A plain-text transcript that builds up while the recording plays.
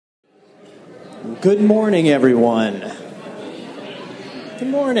Good morning, everyone. Good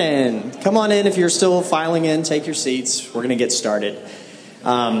morning. Come on in if you're still filing in. Take your seats. We're going to get started.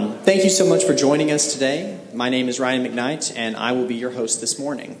 Thank you so much for joining us today. My name is Ryan McKnight, and I will be your host this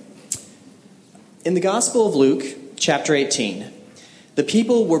morning. In the Gospel of Luke, chapter 18, the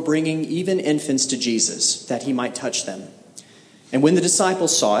people were bringing even infants to Jesus, that he might touch them. And when the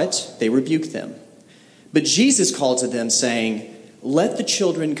disciples saw it, they rebuked them. But Jesus called to them, saying, "Let the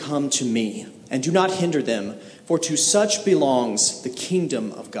children come to me, and do not hinder them, for to such belongs the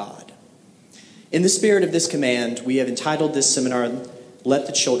kingdom of God." In the spirit of this command, we have entitled this seminar, "Let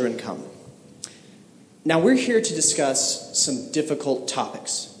the Children Come." Now, we're here to discuss some difficult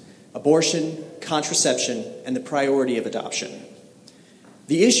topics: abortion, contraception, and the priority of adoption.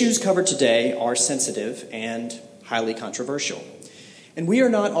 The issues covered today are sensitive and highly controversial. And we are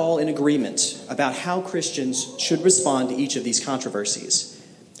not all in agreement about how Christians should respond to each of these controversies.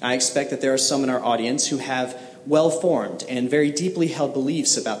 I expect that there are some in our audience who have well-formed and very deeply held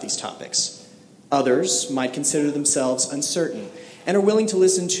beliefs about these topics. Others might consider themselves uncertain and are willing to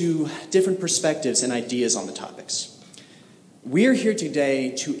listen to different perspectives and ideas on the topics. We are here today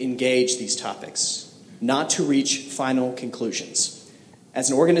to engage these topics, not to reach final conclusions. As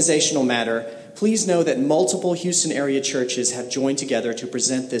an organizational matter, please know that multiple Houston area churches have joined together to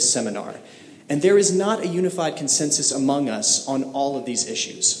present this seminar, and there is not a unified consensus among us on all of these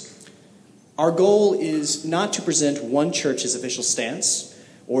issues. Our goal is not to present one church's official stance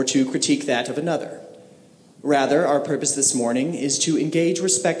or to critique that of another. Rather, our purpose this morning is to engage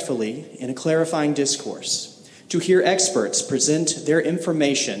respectfully in a clarifying discourse, to hear experts present their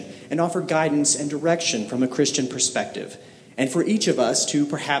information and offer guidance and direction from a Christian perspective, and for each of us to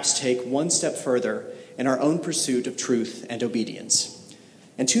perhaps take one step further in our own pursuit of truth and obedience.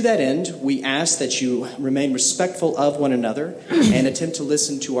 And to that end, we ask that you remain respectful of one another and attempt to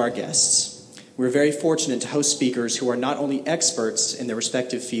listen to our guests. We're very fortunate to host speakers who are not only experts in their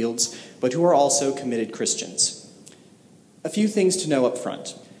respective fields, but who are also committed Christians. A few things to know up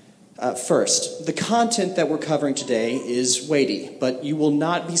front. First, the content that we're covering today is weighty, but you will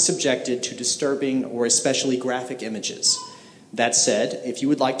not be subjected to disturbing or especially graphic images. That said, if you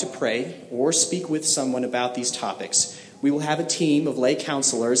would like to pray or speak with someone about these topics, we will have a team of lay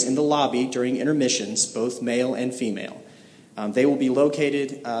counselors in the lobby during intermissions, both male and female. They will be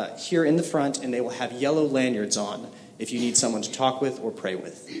located here in the front, and they will have yellow lanyards on if you need someone to talk with or pray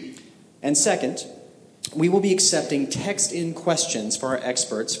with. And second, we will be accepting text-in questions for our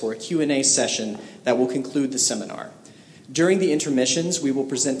experts for a Q&A session that will conclude the seminar. During the intermissions, we will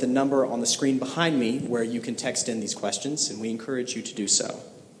present the number on the screen behind me where you can text in these questions, and we encourage you to do so.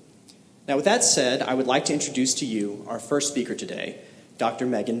 Now, with that said, I would like to introduce to you our first speaker today, Dr.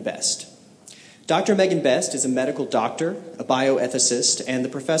 Megan Best. Dr. Megan Best is a medical doctor, a bioethicist, and the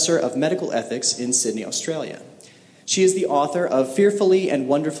professor of medical ethics in Sydney, Australia. She is the author of Fearfully and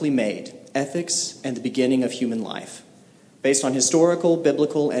Wonderfully Made: Ethics and the Beginning of Human Life. Based on historical,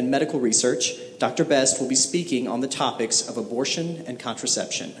 biblical, and medical research, Dr. Best will be speaking on the topics of abortion and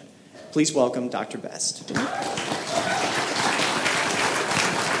contraception. Please welcome Dr. Best.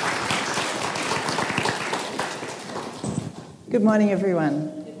 Good morning,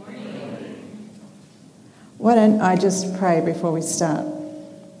 everyone. Good morning. Why don't I just pray before we start?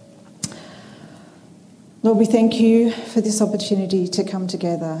 Lord, we thank you for this opportunity to come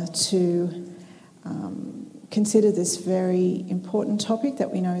together to consider this very important topic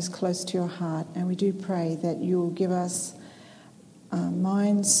that we know is close to your heart. And we do pray that you will give us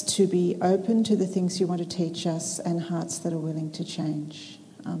minds to be open to the things you want to teach us and hearts that are willing to change.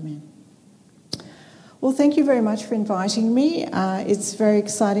 Amen. Well, thank you very much for inviting me. It's very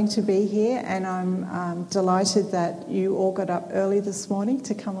exciting to be here, and I'm delighted that you all got up early this morning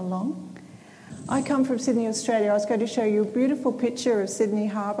to come along. I come from Sydney, Australia. I was going to show you a beautiful picture of Sydney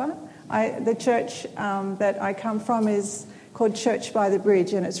Harbour. The church that I come from is called Church by the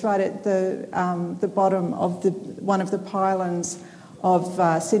Bridge, and it's right at the bottom of one of the pylons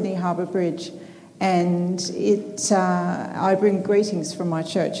of Sydney Harbour Bridge. And I bring greetings from my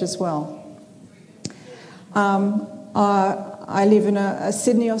church as well. I live in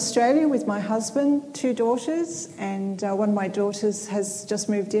Sydney, Australia with my husband, 2 daughters, and one of my daughters has just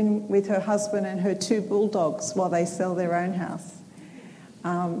moved in with her husband and her 2 bulldogs while they sell their own house.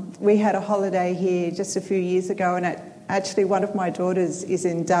 We had a holiday here just a few years ago, and actually one of my daughters is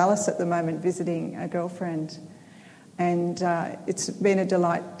in Dallas at the moment visiting a girlfriend. And it's been a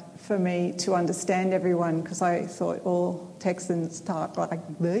delight for me to understand everyone, because I thought all Texans talk like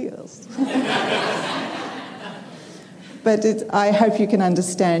this. But I hope you can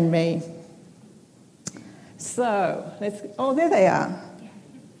understand me. So, there they are.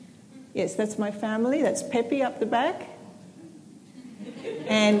 Yes, that's my family. That's Peppy up the back.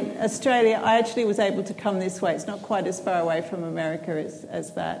 And Australia, I actually was able to come this way. It's not quite as far away from America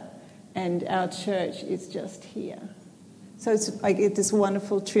as that. And our church is just here. So I get this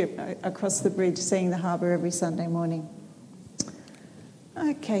wonderful trip across the bridge, seeing the harbour every Sunday morning.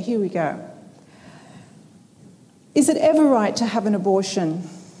 Okay, here we go. Is it ever right to have an abortion,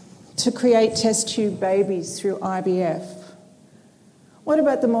 to create test tube babies through IVF? What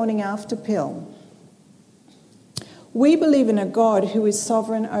about the morning after pill? We believe in a God who is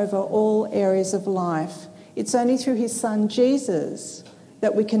sovereign over all areas of life. It's only through his son Jesus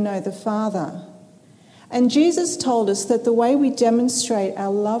that we can know the Father. And Jesus told us that the way we demonstrate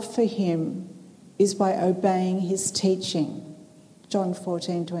our love for him is by obeying his teaching. John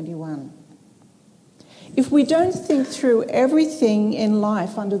 14:21. If we don't think through everything in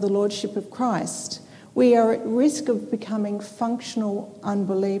life under the lordship of Christ, we are at risk of becoming functional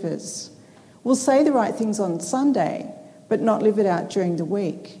unbelievers. We'll say the right things on Sunday, but not live it out during the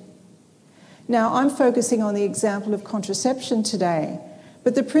week. Now, I'm focusing on the example of contraception today,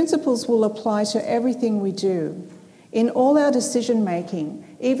 but the principles will apply to everything we do. In all our decision-making,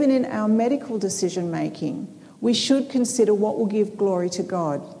 even in our medical decision-making, we should consider what will give glory to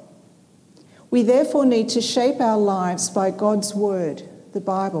God. We therefore need to shape our lives by God's word, the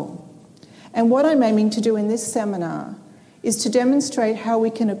Bible. And what I'm aiming to do in this seminar is to demonstrate how we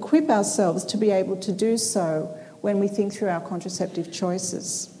can equip ourselves to be able to do so when we think through our contraceptive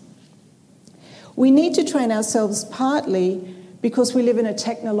choices. We need to train ourselves partly because we live in a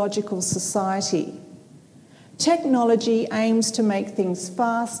technological society. Technology aims to make things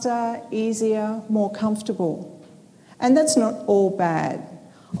faster, easier, more comfortable. And that's not all bad.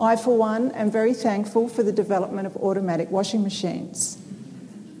 I, for one, am very thankful for the development of automatic washing machines.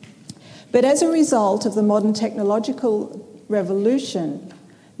 But as a result of the modern technological revolution,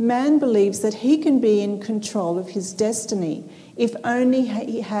 man believes that he can be in control of his destiny if only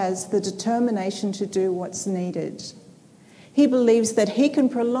he has the determination to do what's needed. He believes that he can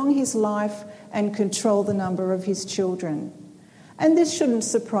prolong his life and control the number of his children. And this shouldn't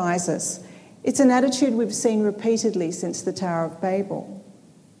surprise us. It's an attitude we've seen repeatedly since the Tower of Babel.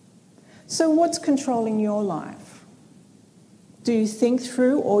 So what's controlling your life? Do you think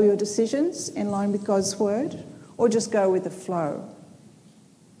through all your decisions in line with God's word, or just go with the flow?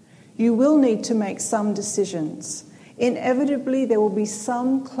 You will need to make some decisions. Inevitably, there will be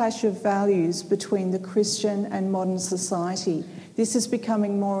some clash of values between the Christian and modern society. This is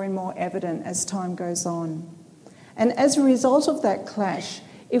becoming more and more evident as time goes on. And as a result of that clash,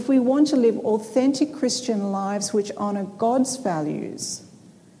 if we want to live authentic Christian lives which honour God's values,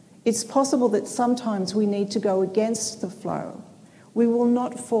 it's possible that sometimes we need to go against the flow. We will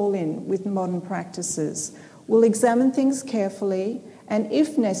not fall in with modern practices. We'll examine things carefully and,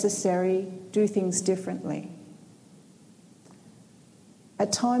 if necessary, do things differently.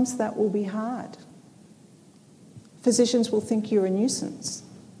 At times that will be hard. Physicians will think you're a nuisance.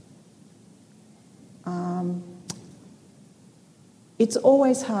 It's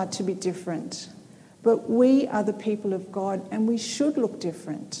always hard to be different, but we are the people of God and we should look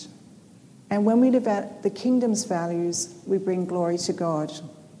different. And when we live out the kingdom's values, we bring glory to God.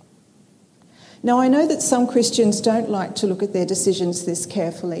 Now, I know that some Christians don't like to look at their decisions this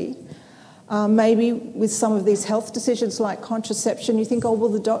carefully. Maybe with some of these health decisions like contraception, you think, oh, well,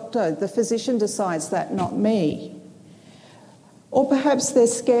 the doctor, the physician decides that, not me. Or perhaps they're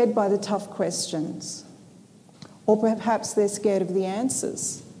scared by the tough questions. Or perhaps they're scared of the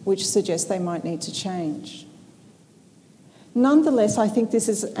answers, which suggest they might need to change. Nonetheless, I think this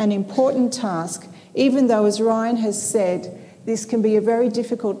is an important task, even though, as Ryan has said, this can be a very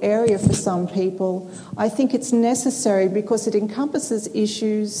difficult area for some people. I think it's necessary because it encompasses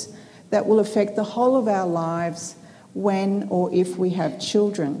issues that will affect the whole of our lives when or if we have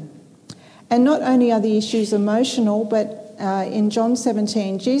children. And not only are the issues emotional, but in John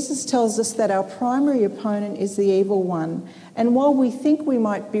 17, Jesus tells us that our primary opponent is the evil one. And while we think we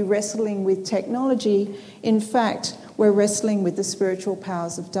might be wrestling with technology, in fact, we're wrestling with the spiritual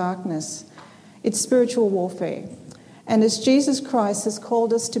powers of darkness. It's spiritual warfare. And as Jesus Christ has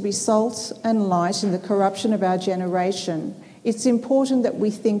called us to be salt and light in the corruption of our generation, it's important that we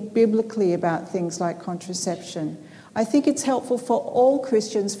think biblically about things like contraception. I think it's helpful for all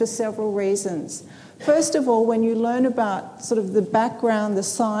Christians for several reasons. First of all, when you learn about sort of the background, the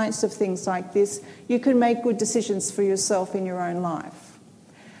science of things like this, you can make good decisions for yourself in your own life.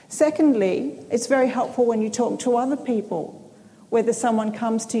 Secondly, it's very helpful when you talk to other people, whether someone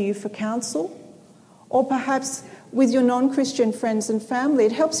comes to you for counsel or perhaps with your non-Christian friends and family.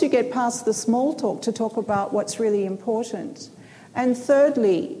 It helps you get past the small talk to talk about what's really important. And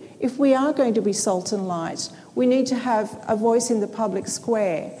thirdly, if we are going to be salt and light, we need to have a voice in the public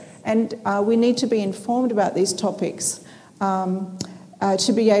square, and we need to be informed about these topics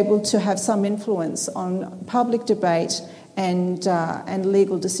to be able to have some influence on public debate and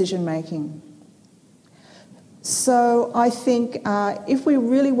legal decision making. So I think if we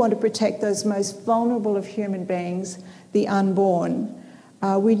really want to protect those most vulnerable of human beings, the unborn,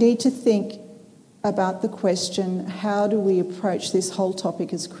 we need to think about the question, how do we approach this whole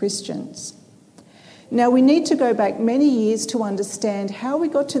topic as Christians? Now, we need to go back many years to understand how we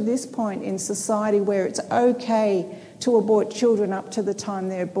got to this point in society where it's okay to abort children up to the time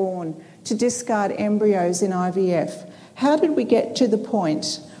they're born, to discard embryos in IVF. How did we get to the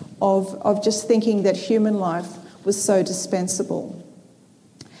point of just thinking that human life was so dispensable?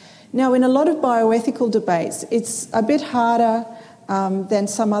 Now, in a lot of bioethical debates, it's a bit harder than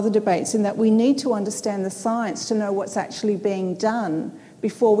some other debates in that we need to understand the science to know what's actually being done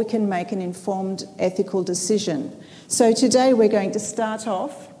before we can make an informed ethical decision. So today we're going to start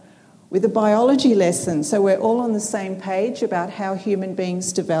off with a biology lesson, so we're all on the same page about how human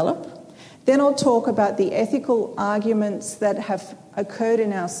beings develop. Then I'll talk about the ethical arguments that have occurred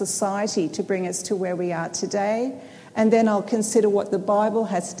in our society to bring us to where we are today, and then I'll consider what the Bible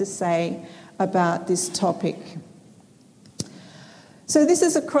has to say about this topic. So this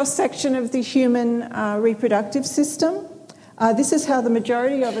is a cross-section of the human reproductive system. This is how the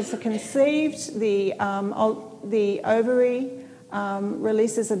majority of us are conceived. The ovary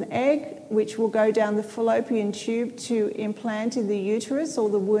releases an egg, which will go down the fallopian tube to implant in the uterus or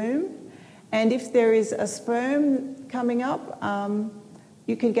the womb. And if there is a sperm coming up,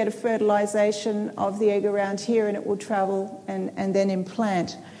 you can get a fertilisation of the egg around here and it will travel and then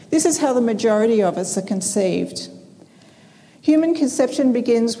implant. This is how the majority of us are conceived. Human conception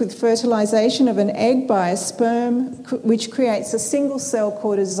begins with fertilisation of an egg by a sperm, which creates a single cell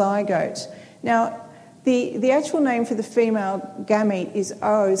called a zygote. Now, the actual name for the female gamete is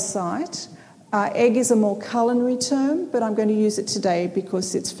oocyte. Egg is a more culinary term, but I'm going to use it today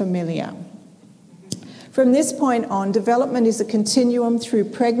because it's familiar. From this point on, development is a continuum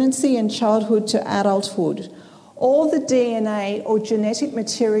through pregnancy and childhood to adulthood. All the DNA or genetic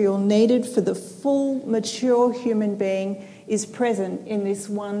material needed for the full, mature human being is present in this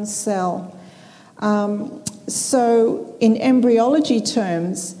one cell. So in embryology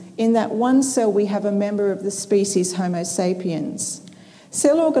terms, in that one cell we have a member of the species Homo sapiens.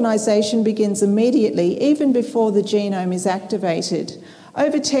 Cell organisation begins immediately, even before the genome is activated.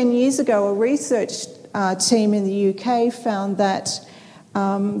 Over 10 years ago, a research team in the UK found that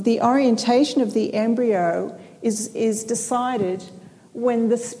the orientation of the embryo is decided when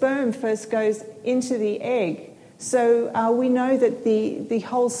the sperm first goes into the egg. So we know that the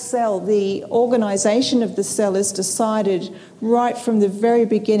whole cell, the organisation of the cell is decided right from the very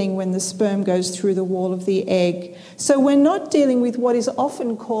beginning when the sperm goes through the wall of the egg. So we're not dealing with what is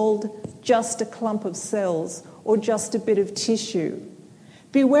often called just a clump of cells or just a bit of tissue.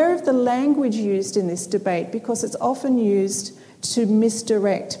 Beware of the language used in this debate because it's often used to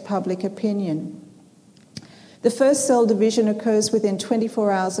misdirect public opinion. The first cell division occurs within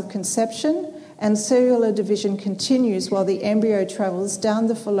 24 hours of conception, and cellular division continues while the embryo travels down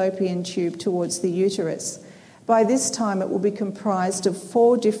the fallopian tube towards the uterus. By this time, it will be comprised of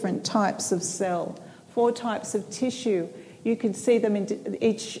 4 different types of cell, 4 types of tissue. You can see them in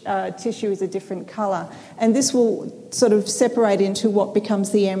each tissue is a different colour. And this will sort of separate into what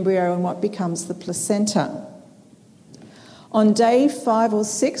becomes the embryo and what becomes the placenta. On day 5 or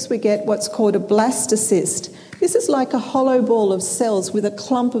 6, we get what's called a blastocyst. This is like a hollow ball of cells with a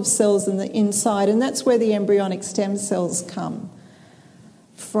clump of cells in the inside, and that's where the embryonic stem cells come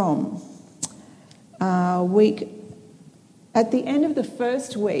from. At the end of the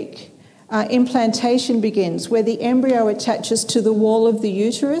first week, implantation begins, where the embryo attaches to the wall of the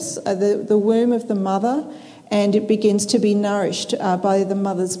uterus, the womb of the mother, and it begins to be nourished by the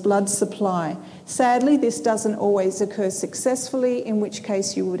mother's blood supply. Sadly, this doesn't always occur successfully, in which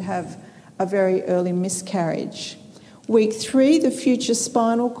case you would have a very early miscarriage. Week 3, the future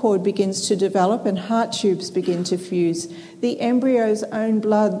spinal cord begins to develop and heart tubes begin to fuse. The embryo's own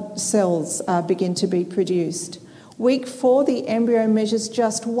blood cells begin to be produced. Week 4, the embryo measures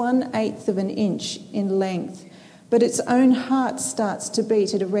just 1/8 of an inch in length, but its own heart starts to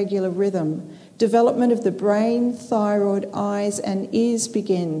beat at a regular rhythm. Development of the brain, thyroid, eyes and ears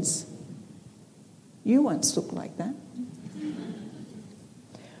begins. You once looked like that.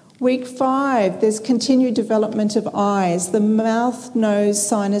 Week 5, there's continued development of eyes. The mouth, nose,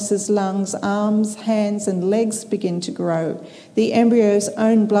 sinuses, lungs, arms, hands and legs begin to grow. The embryo's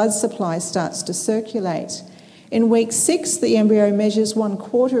own blood supply starts to circulate. In week 6, the embryo measures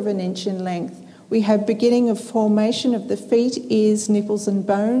 1/4 of an inch in length. We have beginning of formation of the feet, ears, nipples and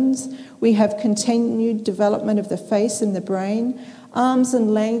bones. We have continued development of the face and the brain. Arms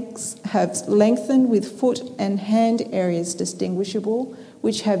and legs have lengthened with foot and hand areas distinguishable,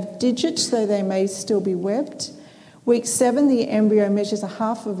 which have digits, though they may still be webbed. Week 7, the embryo measures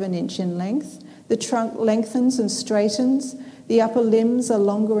 1/2 of an inch in length. The trunk lengthens and straightens. The upper limbs are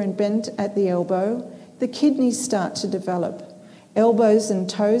longer and bent at the elbow. The kidneys start to develop. Elbows and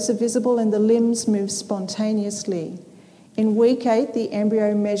toes are visible and the limbs move spontaneously. In week 8, the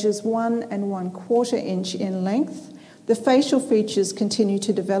embryo measures 1 1/4 inch in length. The facial features continue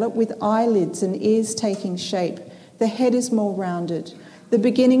to develop with eyelids and ears taking shape. The head is more rounded. The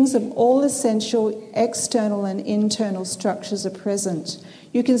beginnings of all essential external and internal structures are present.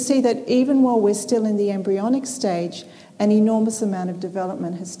 You can see that even while we're still in the embryonic stage, an enormous amount of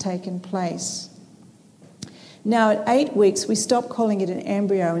development has taken place. Now at 8 weeks, we stop calling it an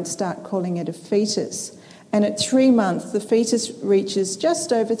embryo and start calling it a fetus. And at 3 months, the fetus reaches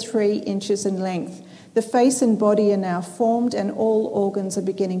just over 3 inches in length. The face and body are now formed and all organs are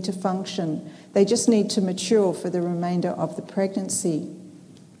beginning to function. They just need to mature for the remainder of the pregnancy.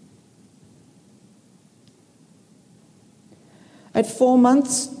 At 4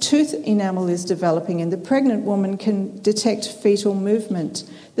 months, tooth enamel is developing and the pregnant woman can detect fetal movement.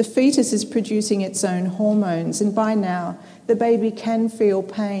 The fetus is producing its own hormones and by now the baby can feel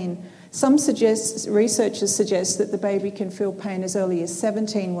pain. Researchers suggest that the baby can feel pain as early as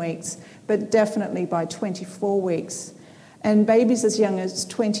 17 weeks, but definitely by 24 weeks. And babies as young as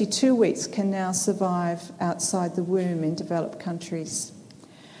 22 weeks can now survive outside the womb in developed countries.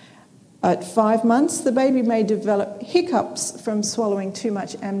 At 5 months, the baby may develop hiccups from swallowing too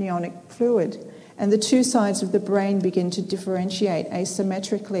much amniotic fluid, and the two sides of the brain begin to differentiate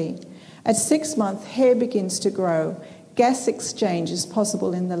asymmetrically. At 6 months, hair begins to grow. Gas exchange is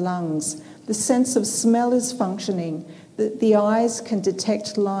possible in the lungs. The sense of smell is functioning. The eyes can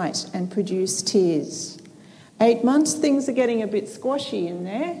detect light and produce tears. 8 months, things are getting a bit squashy in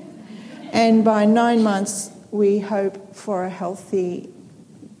there. And by 9 months, we hope for a healthy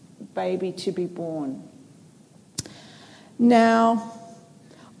baby to be born. Now,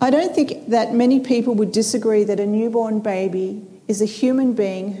 I don't think that many people would disagree that a newborn baby is a human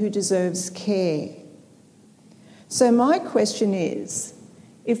being who deserves care. So my question is,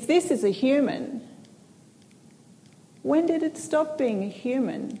 if this is a human, when did it stop being a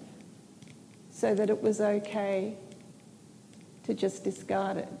human so that it was okay to just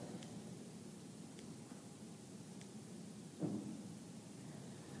discard it?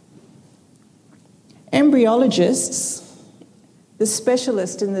 Embryologists, the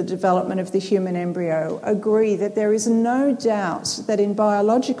specialists in the development of the human embryo, agree that there is no doubt that in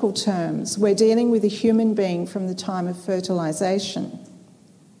biological terms we're dealing with a human being from the time of fertilisation.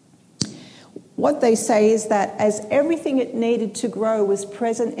 What they say is that as everything it needed to grow was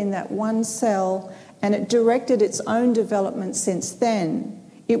present in that one cell and it directed its own development since then,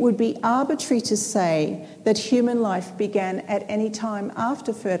 it would be arbitrary to say that human life began at any time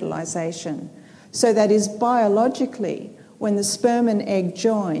after fertilisation. So that is biologically, when the sperm and egg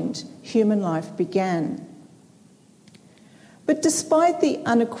joined, human life began. But despite the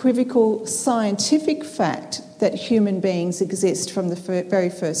unequivocal scientific fact that human beings exist from the very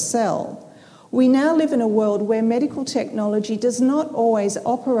first cell, we now live in a world where medical technology does not always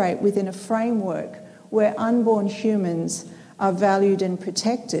operate within a framework where unborn humans are valued and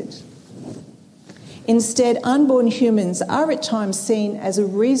protected. Instead, unborn humans are at times seen as a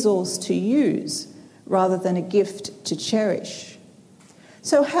resource to use rather than a gift to cherish.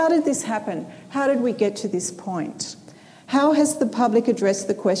 So how did this happen? How did we get to this point? How has the public addressed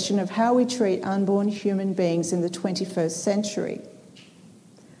the question of how we treat unborn human beings in the 21st century?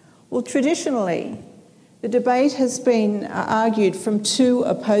 Well, traditionally, the debate has been argued from two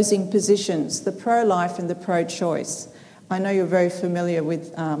opposing positions, the pro-life and the pro-choice. I know you're very familiar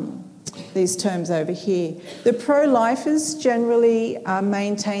with these terms over here. The pro-lifers generally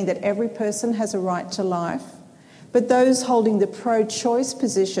maintain that every person has a right to life, but those holding the pro-choice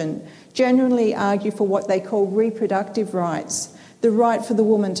position generally argue for what they call reproductive rights, the right for the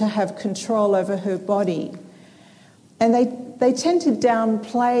woman to have control over her body. And they tend to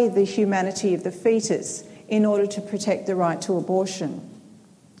downplay the humanity of the fetus in order to protect the right to abortion.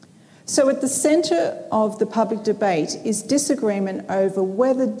 So at the centre of the public debate is disagreement over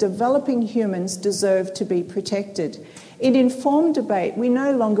whether developing humans deserve to be protected. In informed debate, we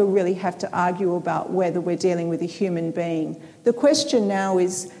no longer really have to argue about whether we're dealing with a human being. The question now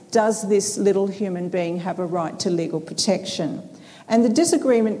is, does this little human being have a right to legal protection? And the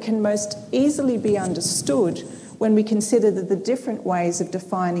disagreement can most easily be understood when we consider the different ways of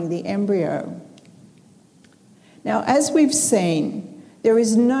defining the embryo. Now, as we've seen, there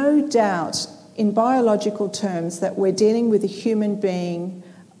is no doubt in biological terms that we're dealing with a human being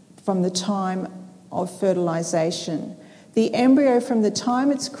from the time of fertilization. The embryo, from the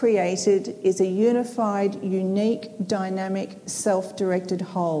time it's created, is a unified, unique, dynamic, self-directed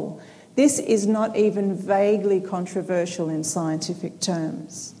whole. This is not even vaguely controversial in scientific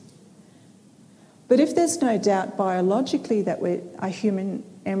terms. But if there's no doubt biologically that a human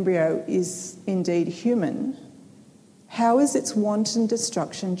embryo is indeed human, how is its wanton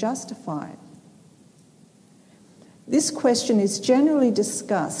destruction justified? This question is generally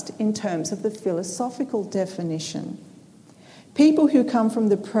discussed in terms of the philosophical definition. People who come from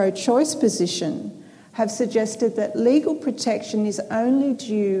the pro-choice position have suggested that legal protection is only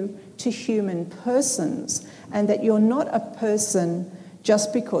due to human persons and that you're not a person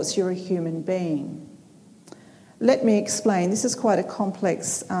just because you're a human being. Let me explain. This is quite a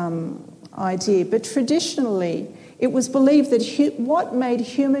complex idea, but traditionally it was believed that what made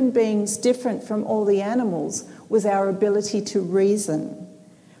human beings different from all the animals was our ability to reason,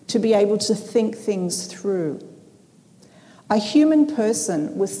 to be able to think things through. A human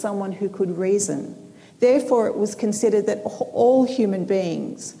person was someone who could reason. Therefore, it was considered that all human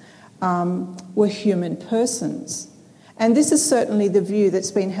beings were human persons. And this is certainly the view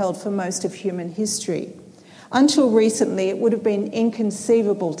that's been held for most of human history. Until recently, it would have been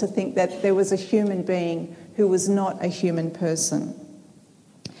inconceivable to think that there was a human being who was not a human person.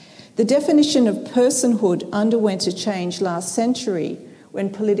 The definition of personhood underwent a change last century when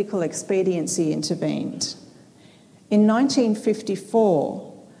political expediency intervened. In 1954,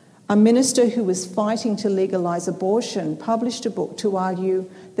 a minister who was fighting to legalise abortion published a book to argue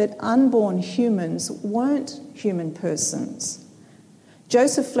that unborn humans weren't human persons.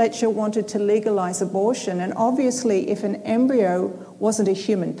 Joseph Fletcher wanted to legalise abortion, and obviously if an embryo wasn't a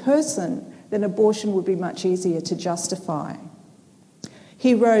human person, then abortion would be much easier to justify.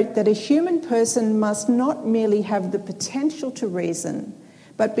 He wrote that a human person must not merely have the potential to reason,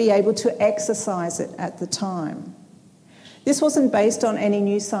 but be able to exercise it at the time. This wasn't based on any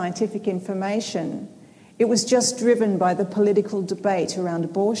new scientific information. It was just driven by the political debate around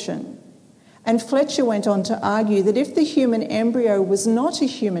abortion. And Fletcher went on to argue that if the human embryo was not a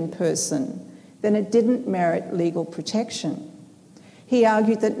human person, then it didn't merit legal protection. He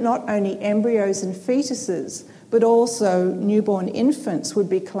argued that not only embryos and fetuses, but also newborn infants would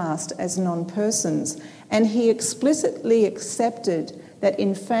be classed as non-persons, and he explicitly accepted that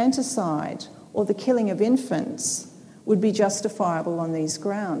infanticide, or the killing of infants, would be justifiable on these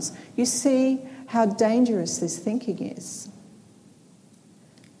grounds. You see how dangerous this thinking is.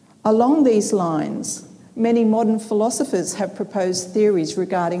 Along these lines, many modern philosophers have proposed theories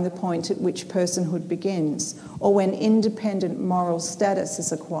regarding the point at which personhood begins, or when independent moral status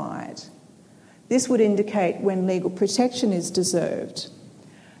is acquired. This would indicate when legal protection is deserved.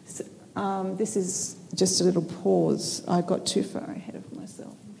 This is just a little pause. I got too far ahead of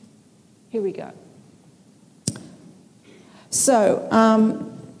myself. Here we go. So,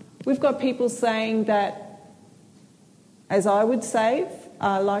 we've got people saying that, as I would say,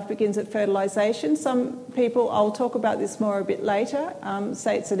 life begins at fertilisation. Some people, I'll talk about this more a bit later,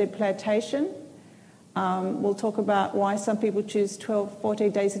 say it's at implantation. We'll talk about why some people choose 12,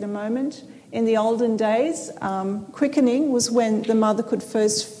 14 days in a moment. In the olden days, quickening was when the mother could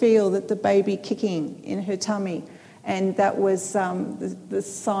first feel that the baby kicking in her tummy, and that was the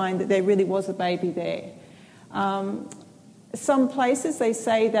sign that there really was a baby there. Some places they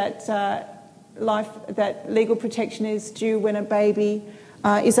say that that legal protection is due when a baby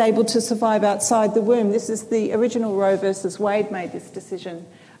is able to survive outside the womb. This is the original Roe versus Wade made this decision.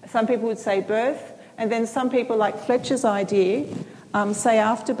 Some people would say birth, and then some people, like Fletcher's idea, say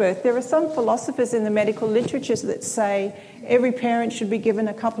after birth. There are some philosophers in the medical literature that say every parent should be given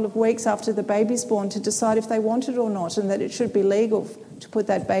a couple of weeks after the baby's born to decide if they want it or not, and that it should be legal to put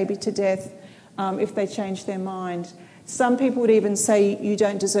that baby to death if they change their mind. Some people would even say you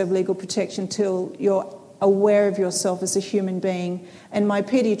don't deserve legal protection till you're aware of yourself as a human being. And my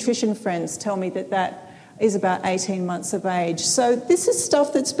paediatrician friends tell me that that is about 18 months of age. So this is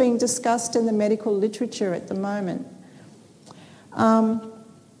stuff that's being discussed in the medical literature at the moment.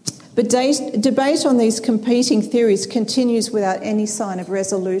 But debate on these competing theories continues without any sign of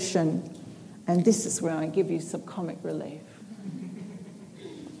resolution. And this is where I give you some comic relief.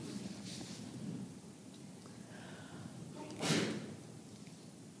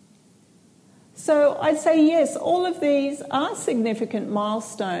 So I'd say yes, all of these are significant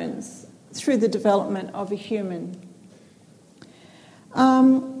milestones through the development of a human.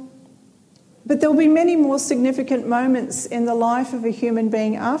 But But there'll be many more significant moments in the life of a human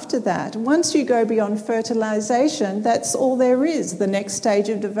being after that. Once you go beyond fertilisation, that's all there is. The next stage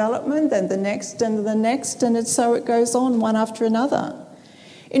of development, then the next, and so it goes on one after another.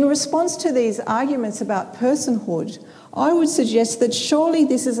 In response to these arguments about personhood, I would suggest that surely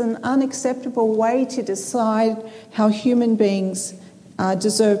this is an unacceptable way to decide how human beings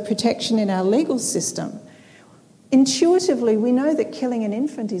deserve protection in our legal system. Intuitively, we know that killing an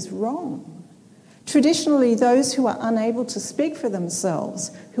infant is wrong. Traditionally, those who are unable to speak for themselves,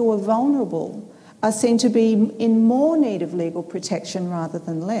 who are vulnerable, are seen to be in more need of legal protection rather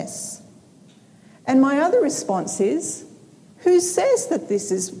than less. And my other response is, who says that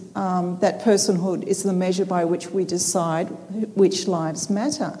this is that personhood is the measure by which we decide which lives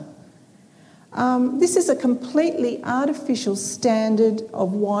matter? This is a completely artificial standard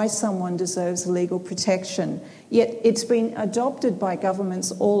of why someone deserves legal protection, yet it's been adopted by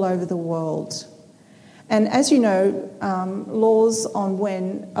governments all over the world. And as you know, laws on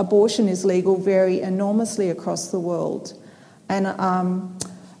when abortion is legal vary enormously across the world. And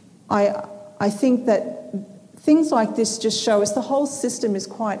I think that things like this just show us the whole system is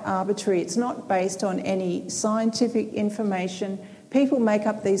quite arbitrary. It's not based on any scientific information. People make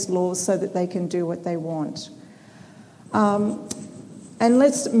up these laws so that they can do what they want.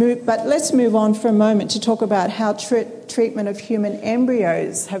 Let's move on for a moment to talk about how treatment of human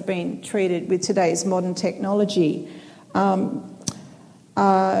embryos have been treated with today's modern technology,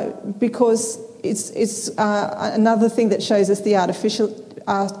 because it's another thing that shows us the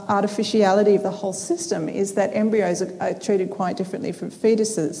artificiality of the whole system is that embryos are treated quite differently from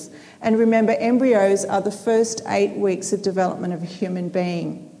fetuses. And remember, embryos are the first 8 weeks of development of a human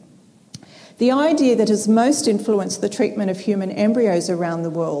being. The idea that has most influenced the treatment of human embryos around the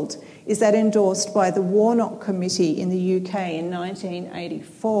world is that endorsed by the Warnock Committee in the UK in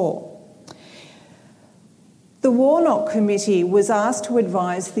 1984. The Warnock Committee was asked to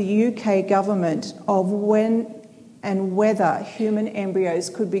advise the UK government of when and whether human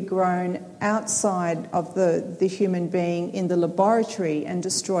embryos could be grown outside of the human being in the laboratory and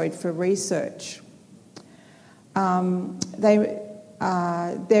destroyed for research.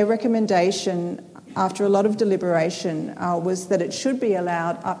 Their recommendation, after a lot of deliberation, was that it should be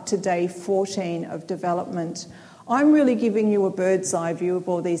allowed up to day 14 of development. I'm really giving you a bird's eye view of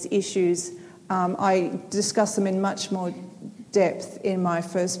all these issues. I discuss them in much more depth in my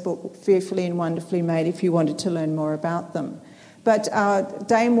first book, Fearfully and Wonderfully Made, if you wanted to learn more about them. But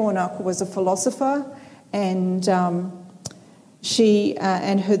Dame Warnock was a philosopher, and she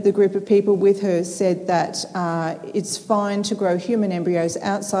and the group of people with her said that it's fine to grow human embryos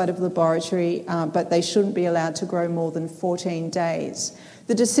outside of the laboratory, but they shouldn't be allowed to grow more than 14 days.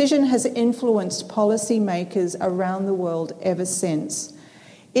 The decision has influenced policymakers around the world ever since.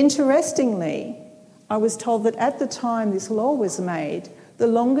 Interestingly, I was told that at the time this law was made, the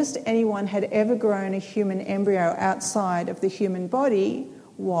longest anyone had ever grown a human embryo outside of the human body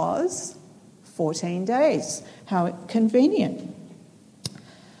was 14 days. How convenient.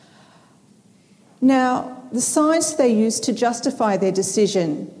 Now, the science they used to justify their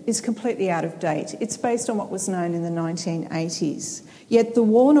decision is completely out of date. It's based on what was known in the 1980s. Yet the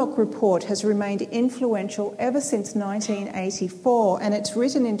Warnock Report has remained influential ever since 1984, and it's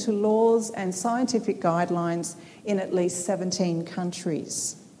written into laws and scientific guidelines in at least 17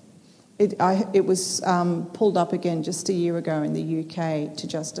 countries. It was pulled up again just a year ago in the UK to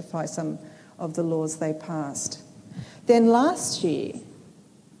justify some of the laws they passed. Then last year,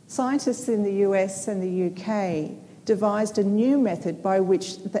 scientists in the US and the UK devised a new method by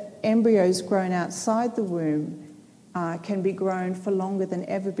which the embryos grown outside the womb can be grown for longer than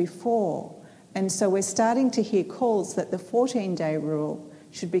ever before. And so we're starting to hear calls that the 14-day rule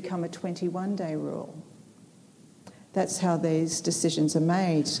should become a 21-day rule. That's how these decisions are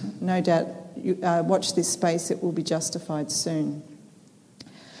made. No doubt, watch this space, it will be justified soon.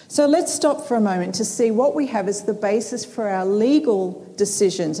 So let's stop for a moment to see what we have as the basis for our legal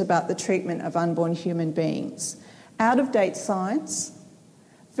decisions about the treatment of unborn human beings. Out-of-date science,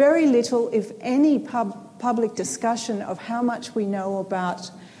 very little, if any, public discussion of how much we know about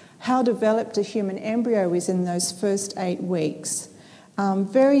how developed a human embryo is in those first 8 weeks.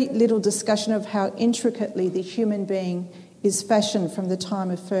 Very little discussion of how intricately the human being is fashioned from the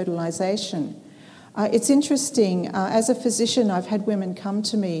time of fertilisation. It's interesting, as a physician, I've had women come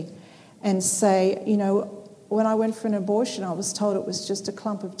to me and say, you know, when I went for an abortion, I was told it was just a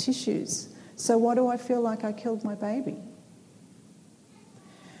clump of tissues. So why do I feel like I killed my baby?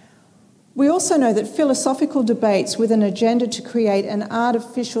 We also know that philosophical debates with an agenda to create a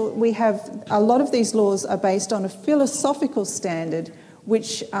lot of these laws are based on a philosophical standard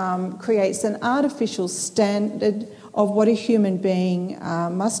which creates an artificial standard of what a human being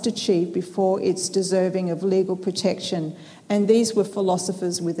must achieve before it's deserving of legal protection. And these were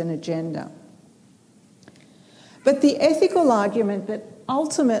philosophers with an agenda. But the ethical argument that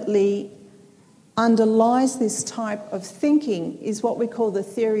ultimately underlies this type of thinking is what we call the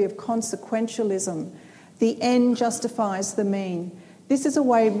theory of consequentialism. The end justifies the mean. This is a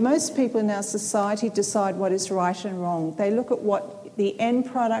way most people in our society decide what is right and wrong. They look at what the end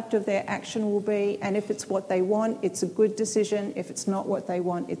product of their action will be, and if it's what they want, it's a good decision. If it's not what they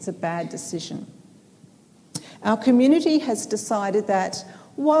want, it's a bad decision. Our community has decided that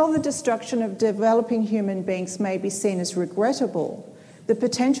while the destruction of developing human beings may be seen as regrettable, the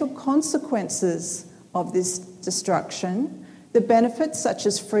potential consequences of this destruction, the benefits such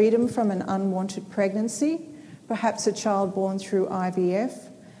as freedom from an unwanted pregnancy, perhaps a child born through IVF,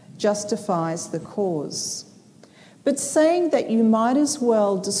 justifies the cause. But saying that you might as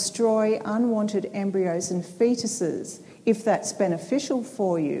well destroy unwanted embryos and fetuses if that's beneficial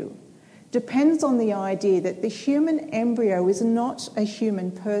for you depends on the idea that the human embryo is not a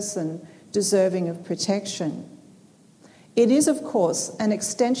human person deserving of protection. It is, of course, an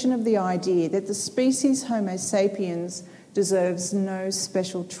extension of the idea that the species Homo sapiens deserves no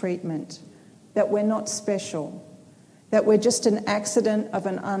special treatment, that we're not special, that we're just an accident of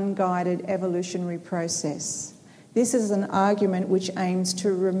an unguided evolutionary process. This is an argument which aims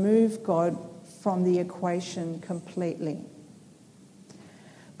to remove God from the equation completely.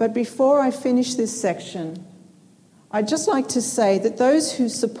 But before I finish this section, I'd just like to say that those who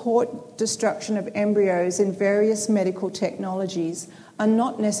support destruction of embryos in various medical technologies are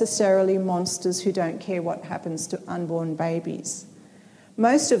not necessarily monsters who don't care what happens to unborn babies.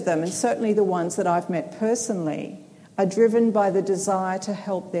 Most of them, and certainly the ones that I've met personally, are driven by the desire to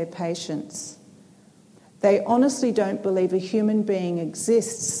help their patients. They honestly don't believe a human being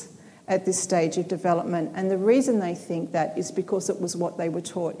exists at this stage of development, and the reason they think that is because it was what they were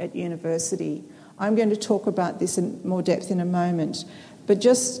taught at university. I'm going to talk about this in more depth in a moment, but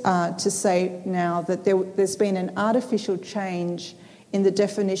just to say now that there's been an artificial change in the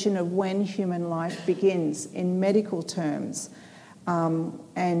definition of when human life begins in medical terms,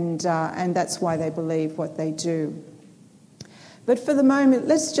 and that's why they believe what they do. But for the moment,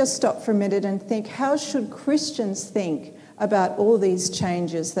 let's just stop for a minute and think, how should Christians think about all these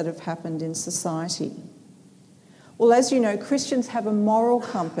changes that have happened in society? Well, as you know, Christians have a moral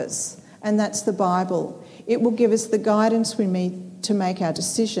compass, and that's the Bible. It will give us the guidance we need to make our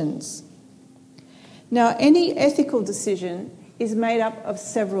decisions. Now, any ethical decision is made up of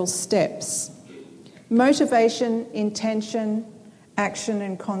several steps: motivation, intention, action,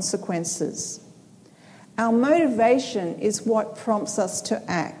 and consequences. Our motivation is what prompts us to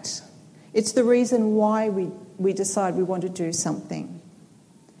act. It's the reason why we decide we want to do something.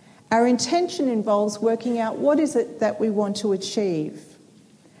 Our intention involves working out what is it that we want to achieve.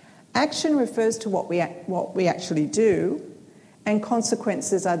 Action refers to what we actually do, and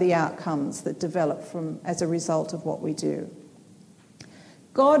consequences are the outcomes that develop as a result of what we do.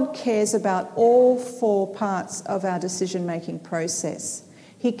 God cares about all four parts of our decision-making process.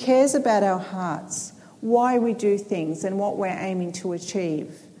 He cares about our hearts, why we do things and what we're aiming to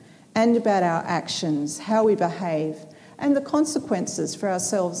achieve, and about our actions, how we behave, and the consequences for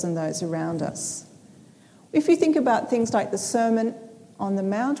ourselves and those around us. If you think about things like the Sermon on the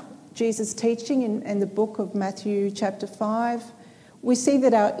Mount, Jesus' teaching in the book of Matthew chapter 5, we see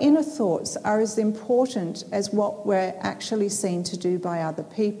that our inner thoughts are as important as what we're actually seen to do by other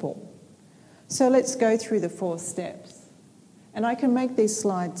people. So let's go through the 4 steps. And I can make these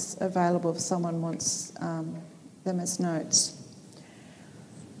slides available if someone wants them as notes.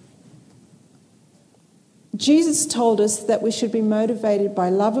 Jesus told us that we should be motivated by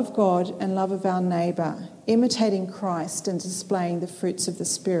love of God and love of our neighbour, imitating Christ and displaying the fruits of the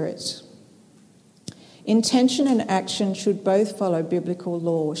Spirit. Intention and action should both follow biblical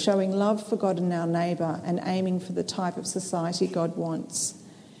law, showing love for God and our neighbour and aiming for the type of society God wants.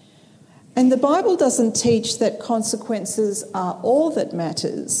 And the Bible doesn't teach that consequences are all that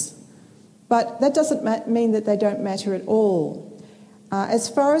matters, but that doesn't mean that they don't matter at all. As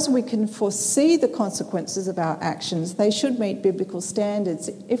far as we can foresee the consequences of our actions, they should meet biblical standards.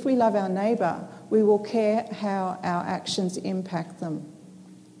 If we love our neighbour, we will care how our actions impact them.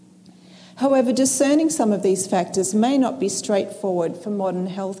 However, discerning some of these factors may not be straightforward for modern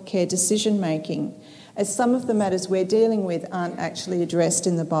healthcare decision-making, as some of the matters we're dealing with aren't actually addressed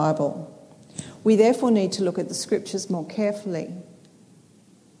in the Bible. We therefore need to look at the scriptures more carefully.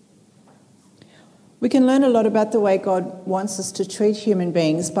 We can learn a lot about the way God wants us to treat human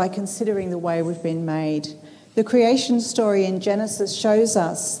beings by considering the way we've been made. The creation story in Genesis shows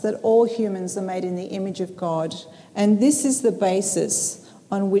us that all humans are made in the image of God, and this is the basis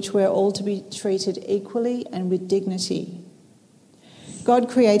on which we're all to be treated equally and with dignity. God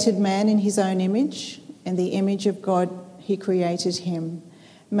created man in his own image. In the image of God, he created him.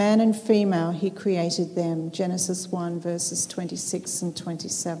 Man and female, he created them. Genesis 1, verses 26 and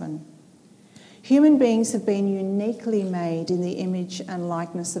 27. Human beings have been uniquely made in the image and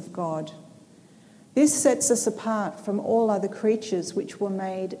likeness of God. This sets us apart from all other creatures which were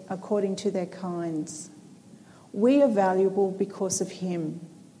made according to their kinds. We are valuable because of him.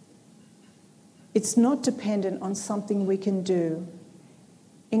 It's not dependent on something we can do.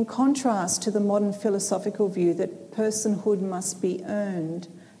 In contrast to the modern philosophical view that personhood must be earned,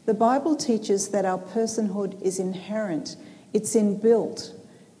 the Bible teaches that our personhood is inherent, it's inbuilt,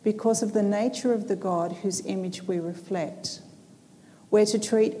 because of the nature of the God whose image we reflect. We're to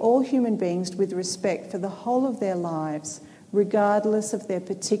treat all human beings with respect for the whole of their lives, regardless of their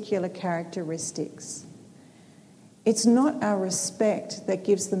particular characteristics. It's not our respect that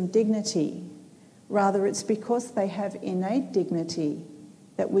gives them dignity. Rather, it's because they have innate dignity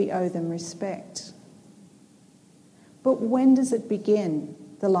that we owe them respect. But when does it begin,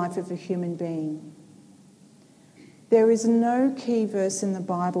 the life of a human being? There is no key verse in the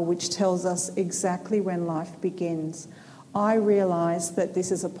Bible which tells us exactly when life begins. I realise that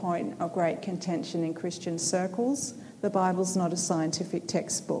this is a point of great contention in Christian circles. The Bible's not a scientific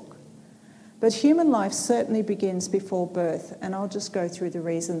textbook. But human life certainly begins before birth, and I'll just go through the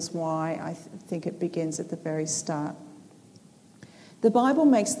reasons why I think it begins at the very start. The Bible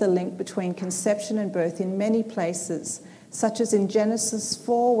makes the link between conception and birth in many places, such as in Genesis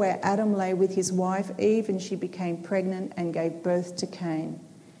 4, where Adam lay with his wife Eve and she became pregnant and gave birth to Cain.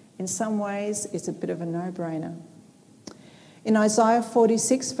 In some ways, it's a bit of a no-brainer. In Isaiah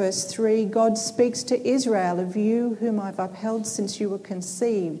 46, verse 3, God speaks to Israel, of you whom I've upheld since you were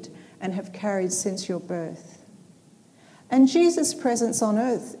conceived and have carried since your birth. And Jesus' presence on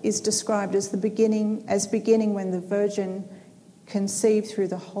earth is described as beginning when the Virgin conceived through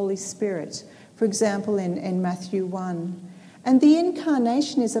the Holy Spirit, for example, in Matthew 1. And the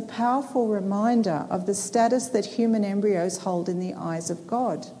incarnation is a powerful reminder of the status that human embryos hold in the eyes of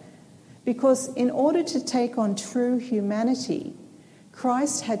God. Because in order to take on true humanity,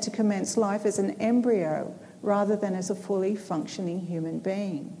 Christ had to commence life as an embryo rather than as a fully functioning human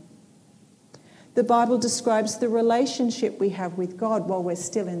being. The Bible describes the relationship we have with God while we're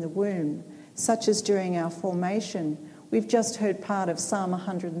still in the womb, such as during our formation. We've just heard part of Psalm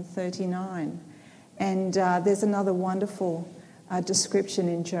 139, and there's another wonderful description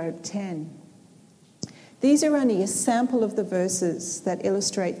in Job 10. These are only a sample of the verses that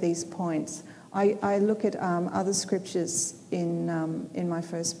illustrate these points. I look at other scriptures in my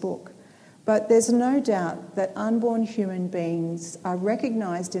first book, but there's no doubt that unborn human beings are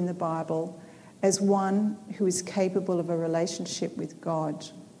recognised in the Bible as one who is capable of a relationship with God.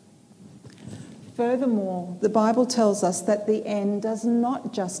 Furthermore, the Bible tells us that the end does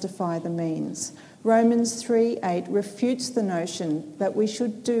not justify the means. Romans 3:8 refutes the notion that we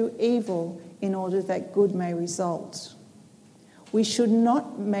should do evil in order that good may result. We should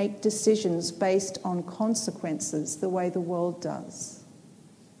not make decisions based on consequences the way the world does.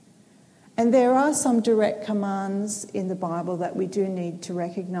 And there are some direct commands in the Bible that we do need to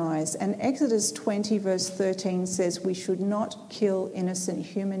recognise. And Exodus 20 verse 13 says we should not kill innocent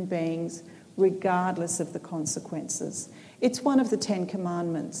human beings regardless of the consequences. It's one of the 10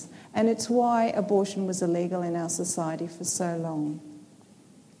 commandments, and it's why abortion was illegal in our society for so long.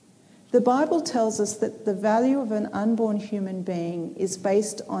 The Bible tells us that the value of an unborn human being is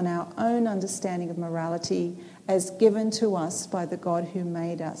based on our own understanding of morality as given to us by the God who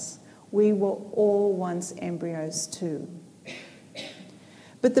made us. We were all once embryos too.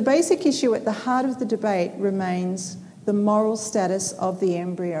 But the basic issue at the heart of the debate remains the moral status of the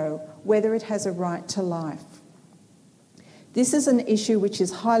embryo, whether it has a right to life. This is an issue which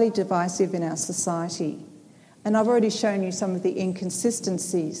is highly divisive in our society, and I've already shown you some of the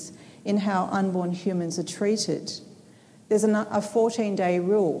inconsistencies in how unborn humans are treated. There's a 14-day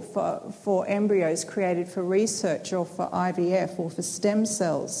rule for embryos created for research or for IVF or for stem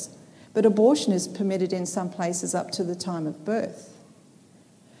cells, but abortion is permitted in some places up to the time of birth.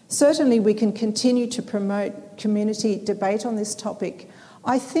 Certainly we can continue to promote community debate on this topic.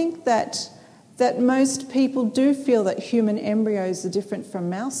 I think that most people do feel that human embryos are different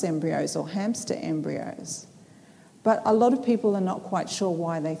from mouse embryos or hamster embryos. But a lot of people are not quite sure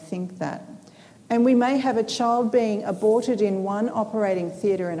why they think that. And we may have a child being aborted in one operating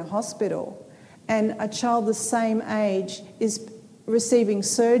theatre in a hospital, and a child the same age is receiving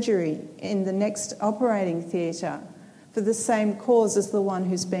surgery in the next operating theatre for the same cause as the one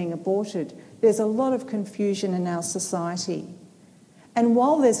who's being aborted. There's a lot of confusion in our society. And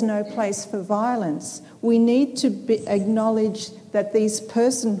while there's no place for violence, we need to acknowledge that these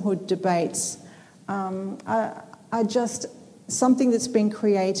personhood debates are just something that's been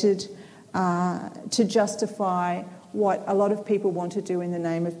created to justify what a lot of people want to do in the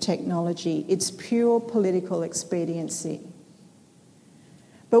name of technology. It's pure political expediency.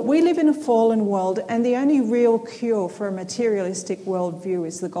 But we live in a fallen world, and the only real cure for a materialistic worldview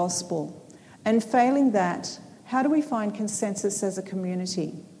is the gospel. And failing that, how do we find consensus as a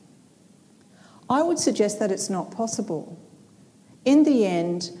community? I would suggest that it's not possible. In the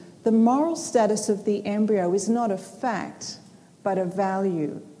end, the moral status of the embryo is not a fact, but a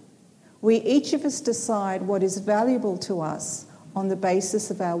value. We each of us decide what is valuable to us on the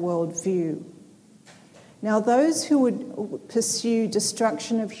basis of our worldview. Now, those who would pursue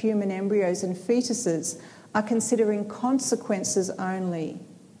destruction of human embryos and fetuses are considering consequences only.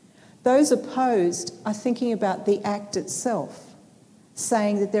 Those opposed are thinking about the act itself,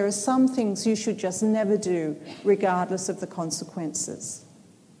 saying that there are some things you should just never do, regardless of the consequences.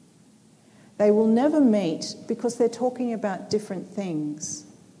 They will never meet because they're talking about different things.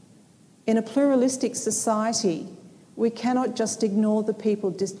 In a pluralistic society, we cannot just ignore the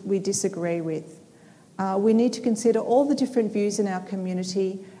people we disagree with. We need to consider all the different views in our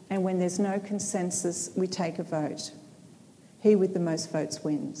community, and when there's no consensus, we take a vote. He with the most votes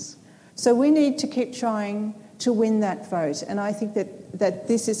wins. So we need to keep trying to win that vote, and I think that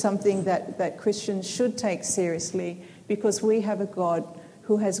this is something that Christians should take seriously, because we have a God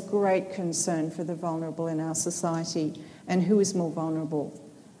who has great concern for the vulnerable in our society, and who is more vulnerable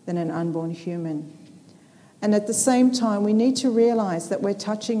than an unborn human. And at the same time, we need to realise that we're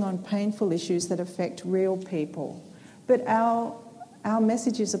touching on painful issues that affect real people. But our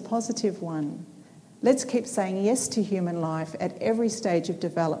message is a positive one. Let's keep saying yes to human life at every stage of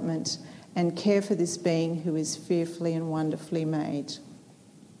development and care for this being who is fearfully and wonderfully made.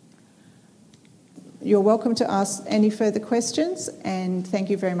 You're welcome to ask any further questions, and thank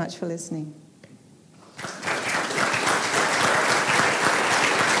you very much for listening.